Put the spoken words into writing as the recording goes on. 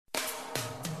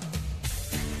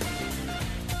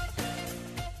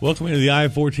Welcome to the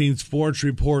I14 Sports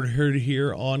Report, heard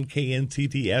here on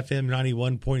KNCT FM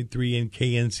 91.3 and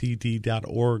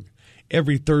KNCT.org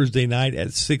every Thursday night at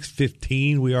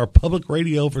 6:15. We are public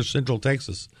radio for Central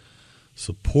Texas.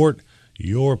 Support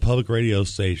your public radio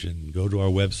station. Go to our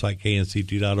website,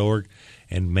 KNCT.org,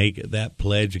 and make that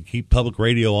pledge and keep public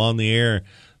radio on the air.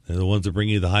 They're the ones that bring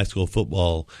you the high school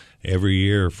football every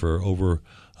year for over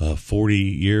 40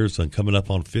 years and coming up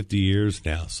on 50 years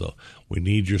now. So we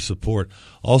need your support.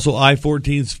 Also,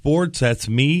 I14 Sports, that's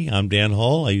me. I'm Dan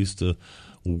Hall. I used to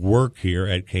work here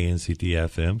at KNCT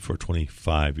FM for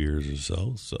 25 years or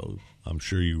so. So I'm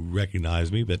sure you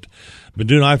recognize me, but I've been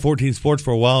doing I14 Sports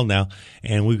for a while now,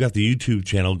 and we've got the YouTube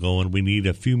channel going. We need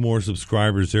a few more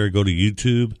subscribers there. Go to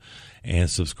YouTube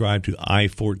and subscribe to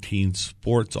I14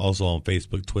 Sports, also on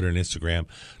Facebook, Twitter, and Instagram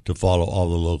to follow all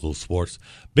the local sports.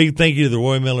 Big thank you to the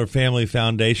Roy Miller Family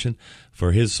Foundation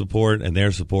for his support and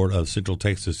their support of Central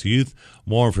Texas youth.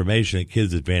 More information at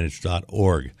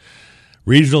kidsadvantage.org.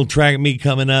 Regional track meet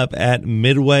coming up at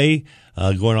Midway,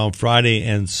 going on Friday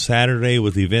and Saturday,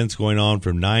 with events going on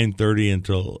from 9:30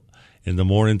 until in the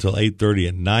morning till 8:30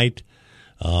 at night.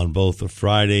 On both a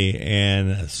Friday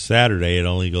and a Saturday, it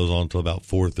only goes on until about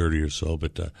 4:30 or so.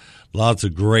 But lots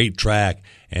of great track,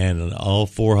 and all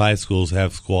four high schools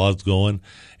have squads going,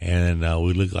 and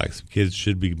we look like some kids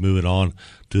should be moving on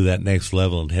to that next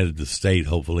level and headed to state,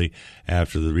 hopefully,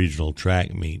 after the regional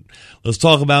track meet. Let's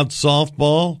talk about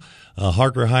softball.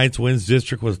 Harker Heights wins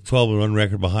district with a 12-1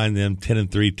 record behind them.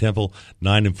 10-3 Temple,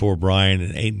 9-4 Bryan,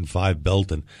 and 8-5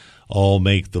 Belton all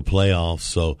make the playoffs.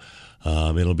 So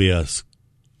it'll be a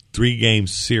 3-game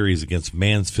series against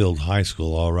Mansfield High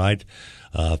School, all right?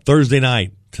 Thursday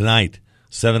night, tonight,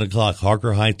 7 o'clock,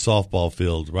 Harker Heights softball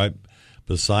field, right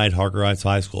beside Harker Heights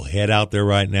High School. Head out there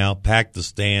right now, pack the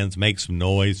stands, make some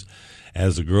noise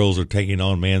as the girls are taking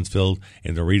on Mansfield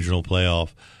in the regional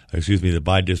playoff, the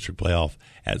by-district playoff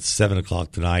at 7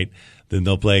 o'clock tonight. Then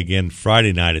they'll play again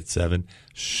Friday night at 7.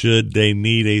 Should they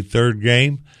need a third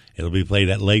game, it'll be played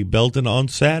at Lake Belton on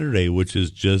Saturday, which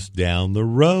is just down the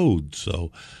road.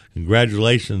 So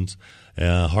congratulations,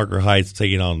 Harker Heights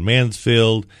taking on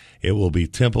Mansfield. It will be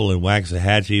Temple and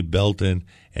Waxahachie, Belton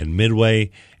and Midway,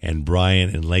 and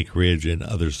Bryan and Lake Ridge and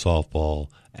other softball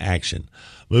action.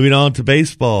 Moving on to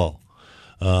baseball.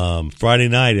 Friday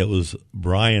night it was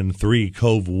Bryan 3,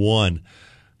 Cove 1.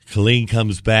 Killeen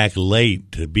comes back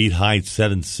late to beat Heights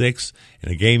 7-6.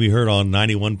 In a game you heard on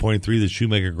 91.3, the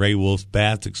Shoemaker Grey Wolves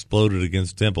bats exploded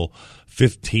against Temple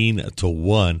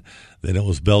 15-1. Then it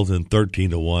was Belton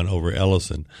 13-1 over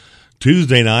Ellison.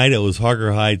 Tuesday night, it was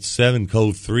Harker Heights 7,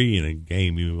 Cove 3 in a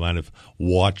game you might have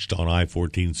watched on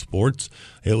I14 Sports.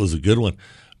 It was a good one.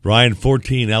 Bryan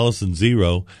 14, Ellison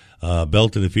 0.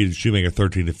 Belton defeated Shoemaker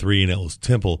 13-3, and it was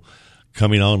Temple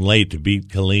coming on late to beat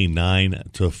Killeen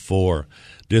 9-4.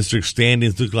 District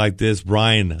standings look like this: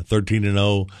 Bryan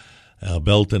 13-0,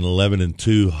 Belton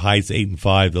 11-2, Heights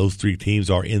 8-5. Those three teams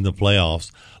are in the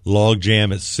playoffs.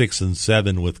 Logjam at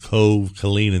 6-7 with Cove,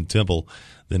 Killeen, and Temple.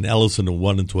 Then Ellison at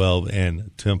 1-12 and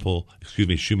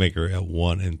Shoemaker at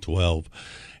 1-12.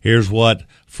 Here's what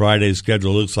Friday's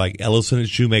schedule looks like: Ellison at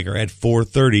Shoemaker at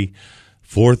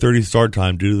 4:30 start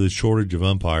time due to the shortage of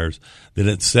umpires. Then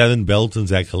at 7,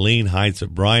 Belton's at Killeen, Heights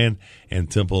at Bryan, and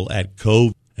Temple at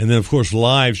Cove. And then, of course,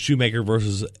 live Shoemaker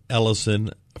versus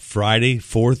Ellison Friday,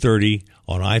 4:30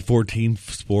 on I14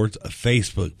 Sports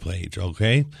Facebook page,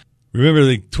 okay? Remember,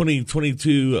 the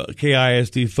 2022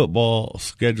 KISD football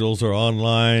schedules are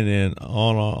online and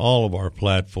on all of our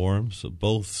platforms.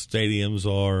 Both stadiums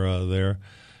are there.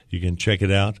 You can check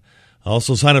it out.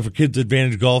 Also, sign up for Kids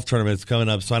Advantage Golf Tournaments coming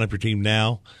up. Sign up your team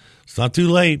now. It's not too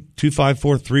late.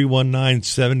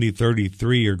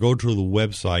 254-319-7033, or go to the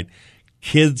website,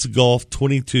 Kids Golf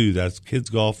 22. That's Kids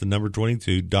Golf, the number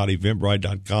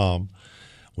 22.eventbrite.com.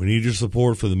 We need your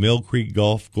support for the Mill Creek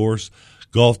Golf Course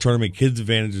Golf Tournament, Kids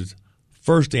Advantage's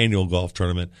first annual golf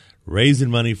tournament, raising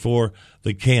money for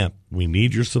the camp. We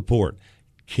need your support.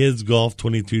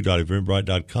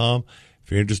 KidsGolf22.eventbrite.com. If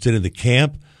you're interested in the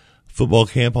camp, football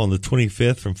camp on the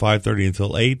 25th from 5:30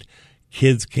 until 8,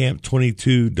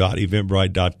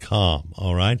 kidscamp22.eventbrite.com.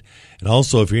 All right. And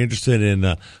also, if you're interested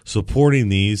in supporting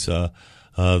these, the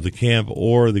camp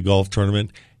or the golf tournament,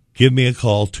 give me a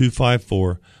call,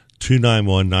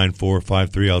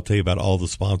 254-291-9453. I'll tell you about all the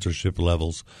sponsorship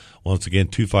levels. Once again,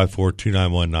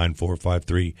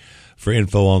 254-291-9453 for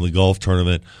info on the golf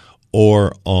tournament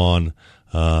or on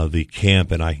the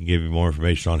camp, and I can give you more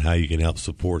information on how you can help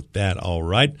support that. All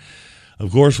right.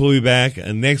 Of course, we'll be back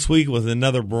next week with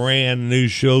another brand new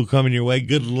show coming your way.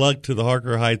 Good luck to the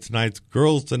Harker Heights Knights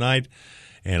girls tonight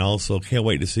And also can't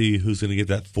wait to see who's going to get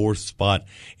that fourth spot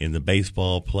in the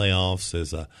baseball playoffs,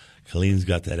 as Colleen's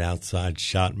got that outside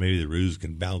shot. Maybe the Roos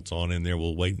can bounce on in there.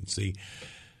 We'll wait and see.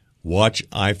 Watch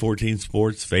I14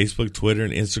 Sports, Facebook, Twitter,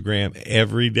 and Instagram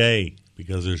every day,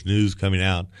 because there's news coming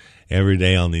out every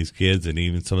day on these kids, and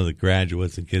even some of the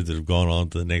graduates and kids that have gone on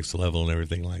to the next level and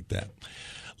everything like that.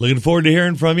 Looking forward to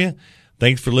hearing from you.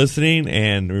 Thanks for listening,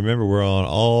 and remember, we're on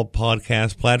all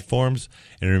podcast platforms,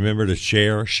 and remember to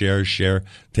share.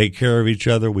 Take care of each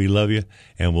other. We love you,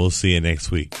 and we'll see you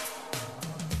next week.